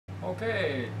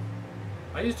Okay,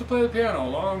 I used to play the piano a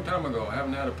long time ago. I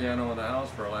haven't had a piano in the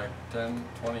house for like 10,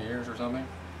 20 years or something.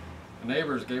 The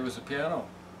neighbors gave us a piano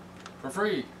for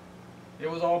free.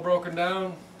 It was all broken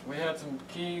down. We had some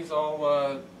keys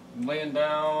all laying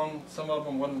down. Some of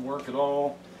them wouldn't work at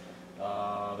all.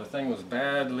 The thing was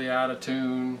badly out of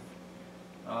tune.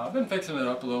 I've been fixing it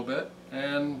up a little bit,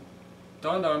 and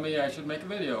dawned on me I should make a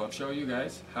video and show you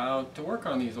guys how to work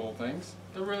on these old things.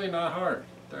 They're really not hard.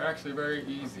 They're actually very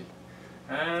easy.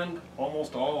 And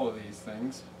almost all of these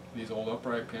things, these old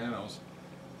upright pianos,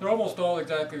 they're almost all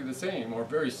exactly the same or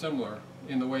very similar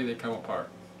in the way they come apart.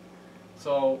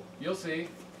 So you'll see,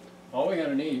 all we're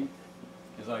going to need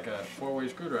is like a 4-way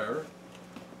screwdriver,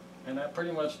 and that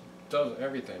pretty much does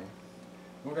everything.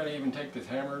 We're going to even take these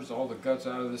hammers, all the guts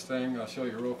out of this thing. I'll show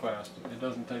you real fast. It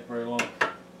doesn't take very long.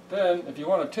 Then, if you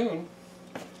want to tune,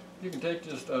 you can take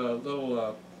just a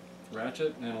little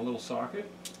ratchet and a little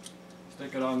socket,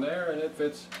 stick it on there, and it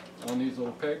fits on these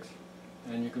little pegs,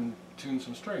 and you can tune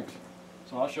some strings.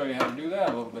 So I'll show you how to do that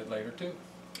a little bit later too.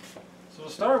 So to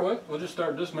start with, we'll just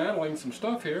start dismantling some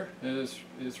stuff here.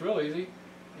 It's real easy,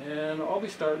 and I'll be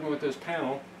starting with this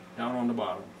panel down on the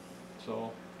bottom.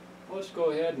 So let's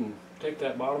go ahead and take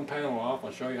that bottom panel off.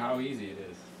 I'll show you how easy it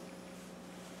is.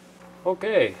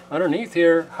 Okay, underneath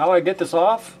here, how I get this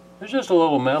off, there's just a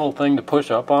little metal thing to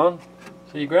push up on.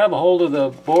 So you grab a hold of the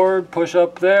board, push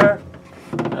up there,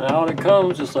 and out it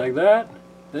comes just like that.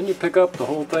 Then you pick up the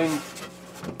whole thing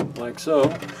like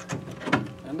so,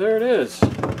 and there it is.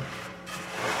 Just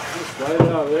slide it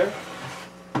out there,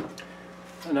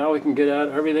 and now we can get at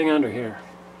everything under here.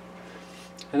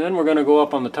 And then we're going to go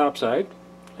up on the top side,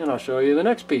 and I'll show you the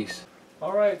next piece.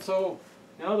 Alright, so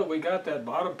now that we got that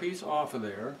bottom piece off of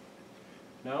there,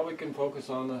 now we can focus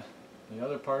on the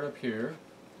other part up here.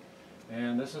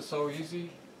 And this is so easy,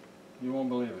 you won't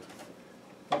believe it.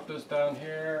 Flip this down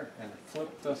here and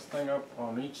flip this thing up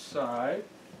on each side.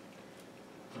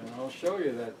 And I'll show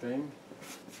you that thing,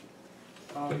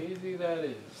 how easy that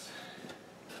is.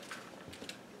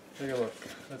 Take a look,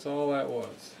 that's all that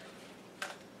was.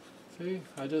 See,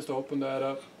 I just opened that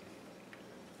up,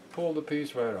 pulled the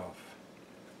piece right off.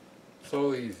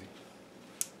 So easy.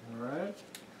 Alright,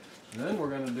 and then we're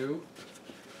going to do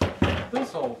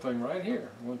this whole thing right here.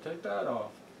 I'm going to take that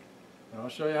off, and I'll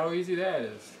show you how easy that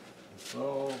is.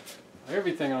 So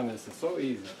everything on this is so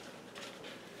easy.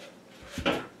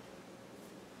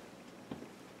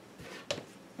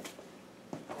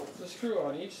 The screw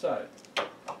on each side.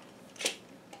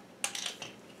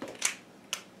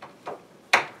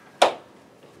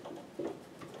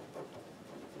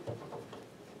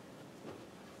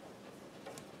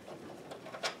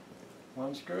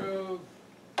 One screw,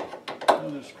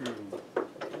 another screw.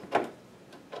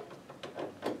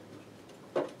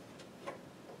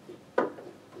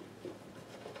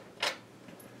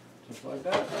 Just like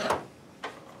that.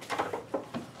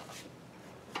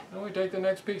 Then we take the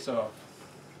next piece off.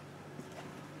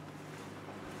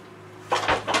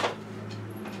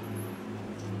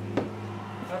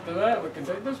 After that, we can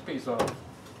take this piece off.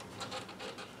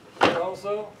 And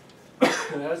also,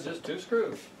 it has just 2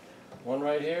 screws. One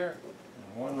right here,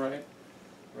 and one right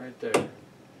there.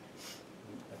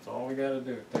 That's all we got to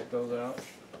do. Take those out.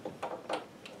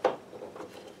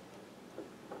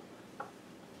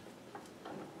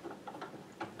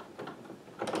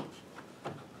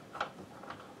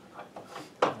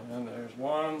 And there's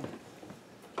one.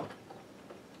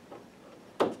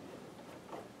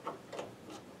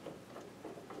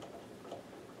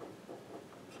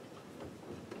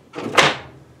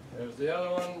 There's the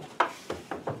other one.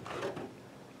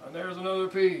 And there's another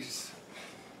piece.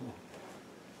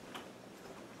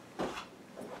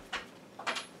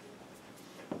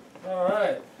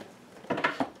 Alright.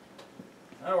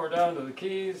 Now we're down to the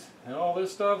keys and all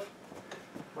this stuff.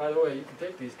 By the way, you can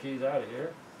take these keys out of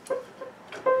here.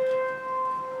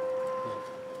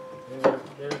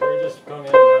 They just come in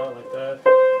and out like that.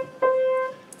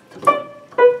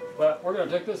 But we're going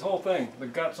to take this whole thing, the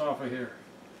guts off of here.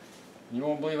 You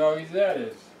won't believe how easy that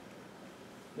is.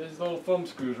 These little thumb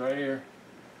screws right here,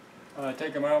 I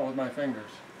take them out with my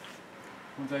fingers.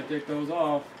 Once I take those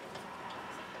off,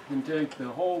 you can take the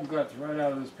whole guts right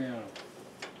out of this piano.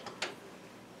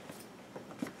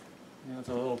 That's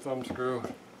a little thumb screw,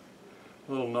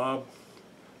 a little knob,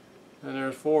 and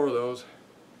there's 4 of those.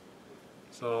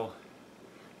 So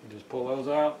you just pull those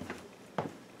out.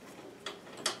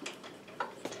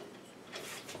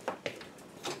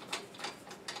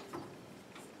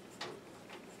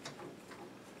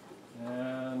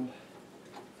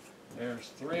 There's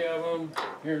 3 of them.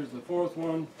 Here's the 4th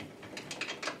one.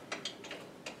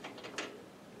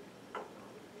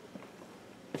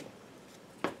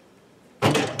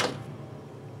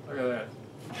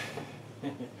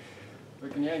 We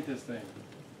can yank this thing.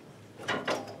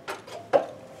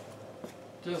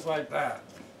 Just like that.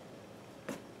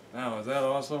 Now, is that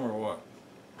awesome or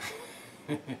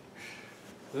what?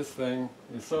 This thing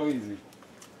is so easy.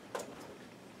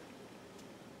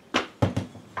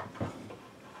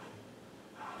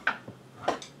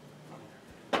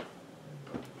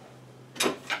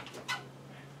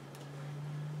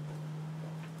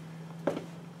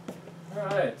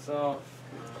 Alright, so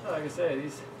like I say,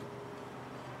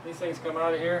 these things come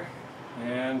out of here,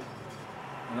 and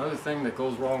another thing that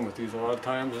goes wrong with these a lot of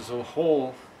times is a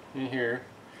hole in here,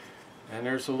 and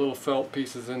there's some little felt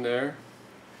pieces in there,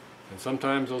 and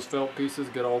sometimes those felt pieces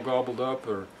get all gobbled up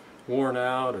or worn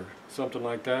out or something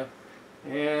like that,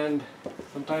 and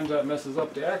sometimes that messes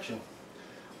up the action.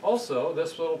 Also,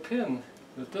 this little pin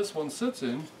that this one sits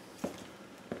in,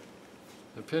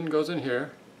 the pin goes in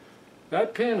here.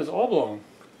 That pin is oblong,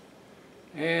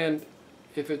 and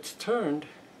if it's turned,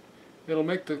 it'll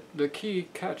make the key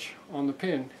catch on the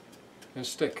pin and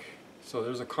stick. So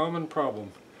there's a common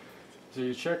problem. So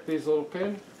you check these little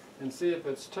pin and see if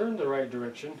it's turned the right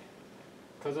direction,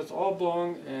 because it's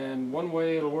oblong, and one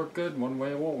way it'll work good, one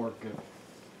way it won't work good.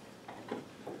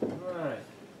 Alright,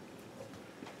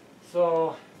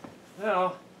 so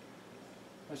now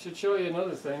I should show you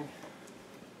another thing.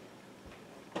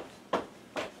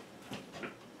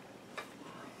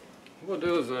 What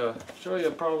we'll do is show you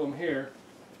a problem here.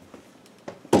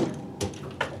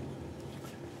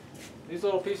 These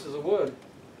little pieces of wood,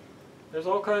 there's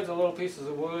all kinds of little pieces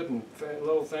of wood and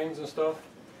little things and stuff.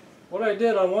 What I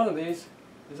did on one of these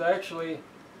is I actually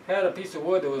had a piece of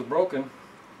wood that was broken,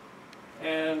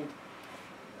 and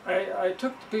I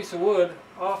took the piece of wood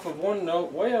off of one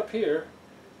note way up here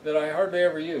that I hardly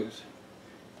ever use,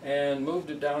 and moved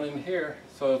it down in here,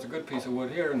 so it's a good piece of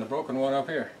wood here and the broken one up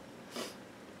here.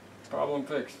 Problem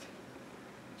fixed.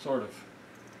 Sort of.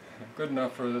 Good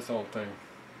enough for this old thing.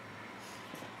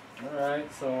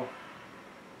 Alright, so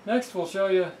next we'll show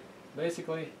you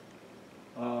basically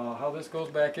how this goes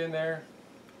back in there,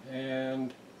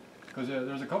 and because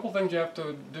there's a couple things you have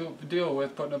to deal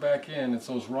with putting it back in. It's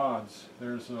those rods.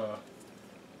 There's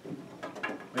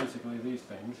basically these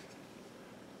things.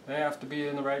 They have to be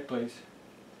in the right place,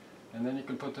 and then you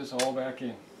can put this all back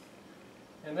in.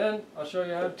 And then I'll show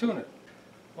you how to tune it.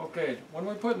 Okay, when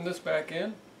we're putting this back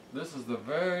in, this is the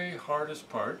very hardest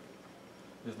part,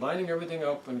 is lining everything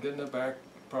up and getting it back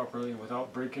properly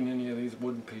without breaking any of these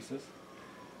wooden pieces.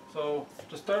 So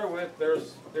to start with,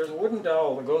 there's a wooden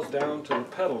dowel that goes down to the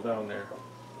pedal down there.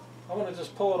 I'm going to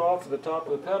just pull it off of the top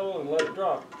of the pedal and let it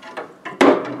drop.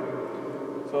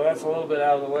 So that's a little bit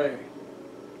out of the way.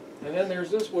 And then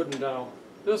there's this wooden dowel.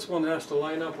 This one has to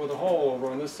line up with a hole over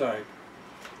on this side.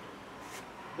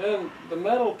 Then the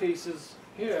metal pieces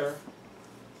here,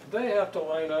 they have to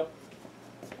line up.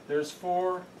 There's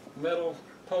 4 metal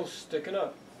posts sticking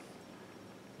up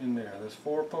in there. There's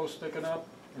 4 posts sticking up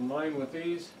in line with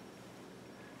these,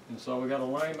 and so we got to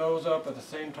line those up at the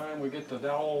same time we get the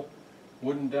dowel,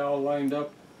 wooden dowel lined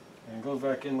up, and it goes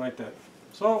back in like that.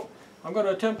 So I'm going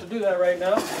to attempt to do that right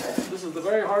now. This is the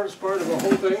very hardest part of the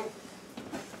whole thing.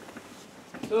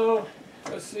 So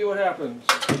let's see what happens.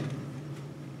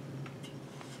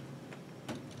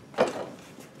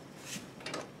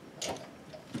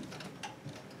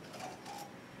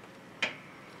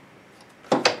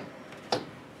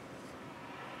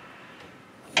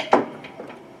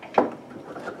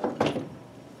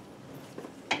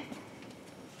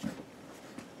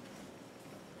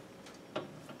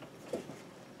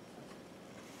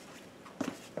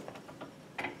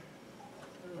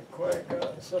 Quite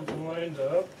got something lined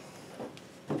up.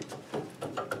 Let's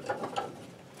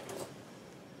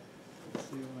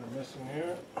see what I'm missing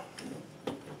here.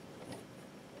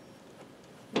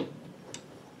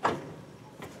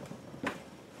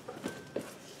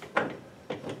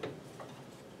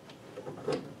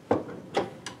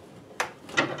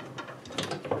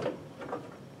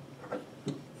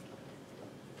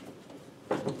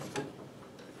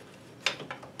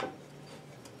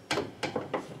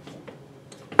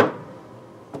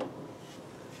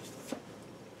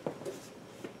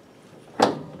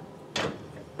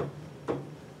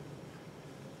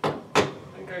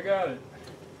 I got it.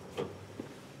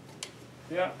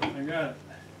 Yeah, I got it.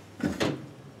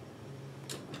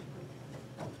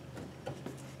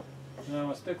 Now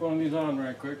I'll stick one of these on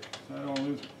right quick so I don't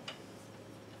lose it.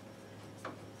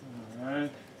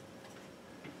 Alright.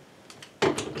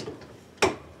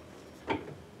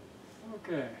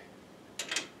 Okay.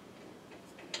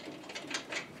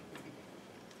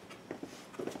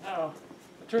 Now,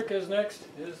 the trick is next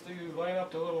is to line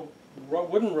up the little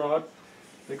wooden rod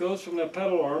that goes from the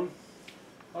pedal arm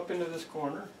up into this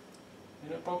corner,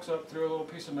 and it pokes up through a little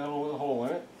piece of metal with a hole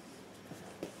in it.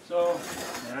 So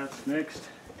that's next.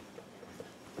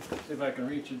 See if I can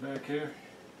reach it back here.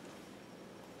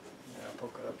 Yeah,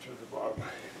 poke it up through the bottom.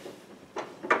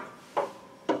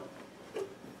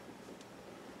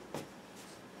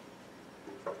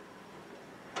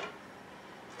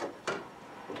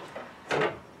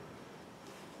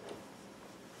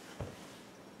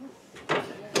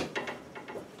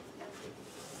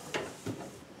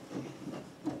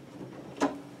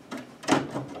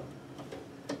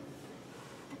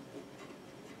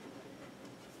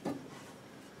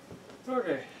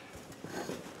 Okay.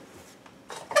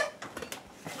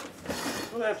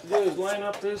 What I have to do is line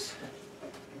up this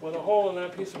with a hole in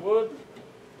that piece of wood.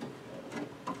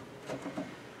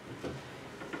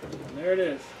 And there it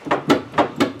is.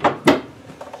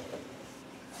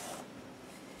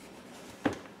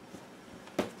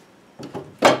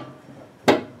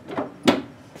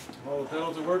 All the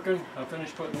pedals are working. I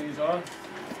finished putting these on.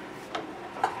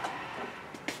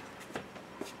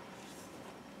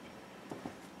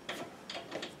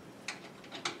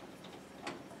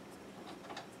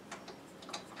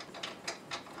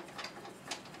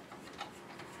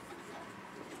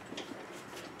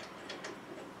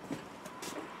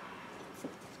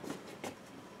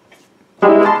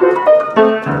 Okay.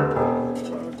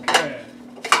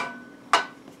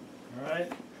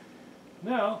 Alright.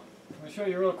 Now, I'll show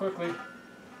you real quickly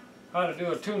how to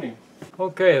do a tuning.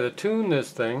 Okay, to tune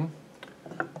this thing,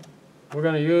 we're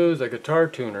going to use a guitar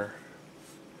tuner.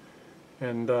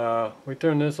 And we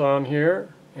turn this on here,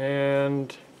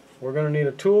 and we're going to need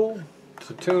a tool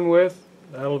to tune with.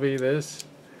 That'll be this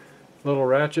little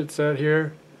ratchet set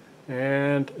here.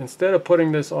 And instead of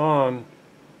putting this on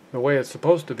the way it's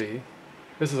supposed to be,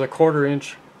 this is a 1/4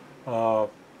 inch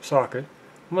socket.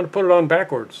 I'm going to put it on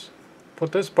backwards.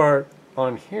 Put this part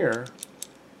on here,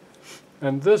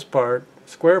 and this part,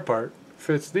 square part,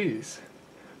 fits these.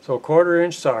 So a 1/4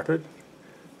 inch socket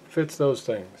fits those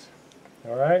things.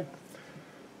 Alright?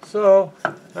 So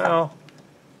now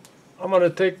I'm going to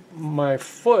take my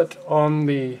foot on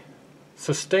the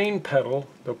sustain pedal,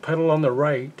 the pedal on the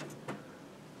right,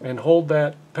 and hold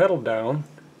that pedal down,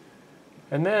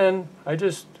 and then I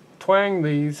just twang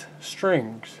these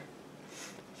strings.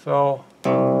 So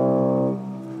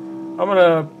I'm going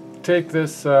to take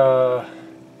this one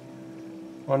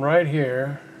right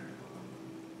here,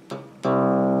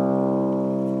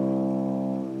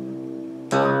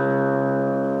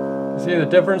 see the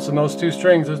difference in those two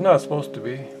strings? It's not supposed to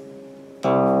be.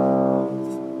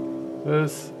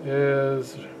 This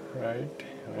is right.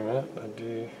 Wait a minute. A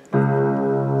D.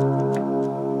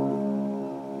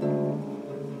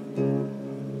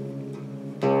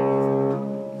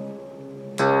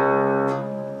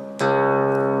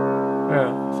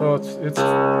 So it's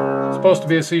supposed to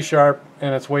be a C sharp,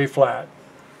 and it's way flat.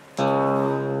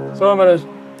 So I'm going to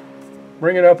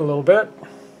bring it up a little bit.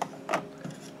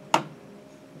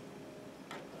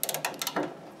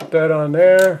 Put that on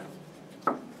there.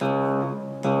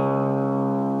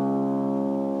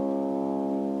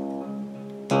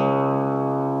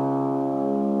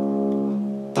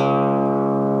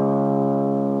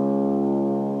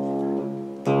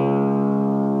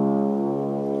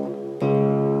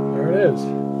 There it is.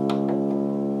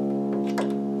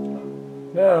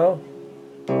 Now,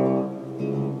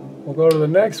 we'll go to the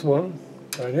next one,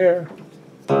 right here.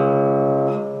 There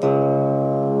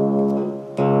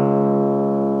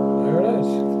it is.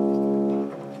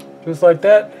 Just like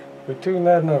that, we tune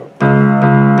that note.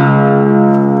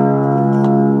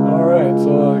 Alright,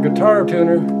 so the guitar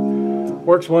tuner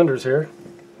works wonders here.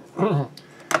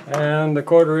 And the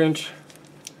 1/4 inch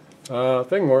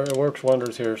thing works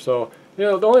wonders here. So, you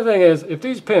know, the only thing is, if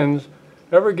these pins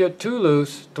ever get too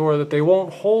loose to where that they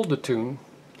won't hold the tune,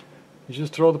 you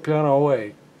just throw the piano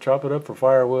away. Chop it up for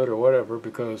firewood or whatever,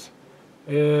 because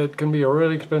it can be a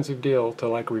really expensive deal to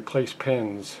like replace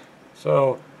pins.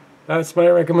 So that's my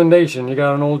recommendation. You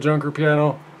got an old junker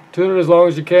piano, tune it as long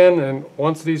as you can, and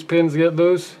once these pins get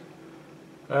loose,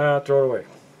 throw it away.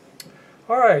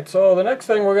 Alright, so the next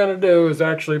thing we're going to do is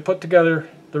actually put together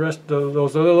the rest of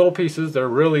those other little pieces. They're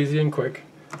real easy and quick.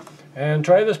 And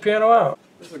try this piano out.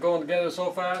 This is going together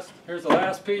so fast. Here's the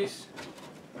last piece.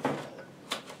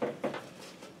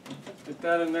 Get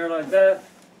that in there like that.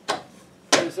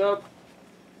 This up.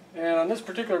 And on this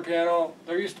particular piano,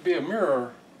 there used to be a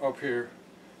mirror up here.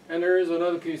 And there is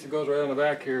another piece that goes right on the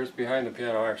back here. It's behind the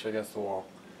piano, actually, against the wall.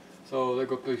 So there's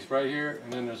a piece right here,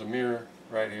 and then there's a mirror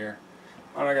right here.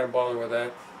 I'm not going to bother with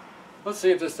that. Let's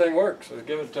see if this thing works. Let's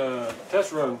give it a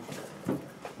test run.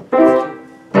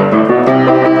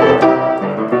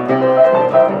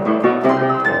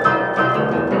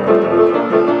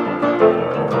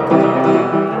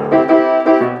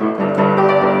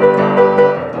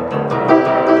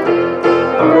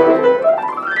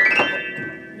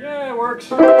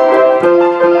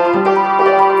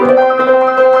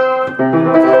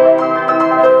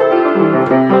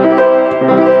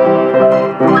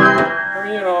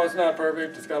 No, it's not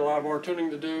perfect. It's got a lot more tuning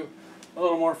to do, a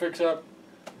little more fix-up,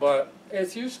 but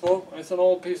it's useful. It's an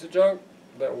old piece of junk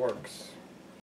that works.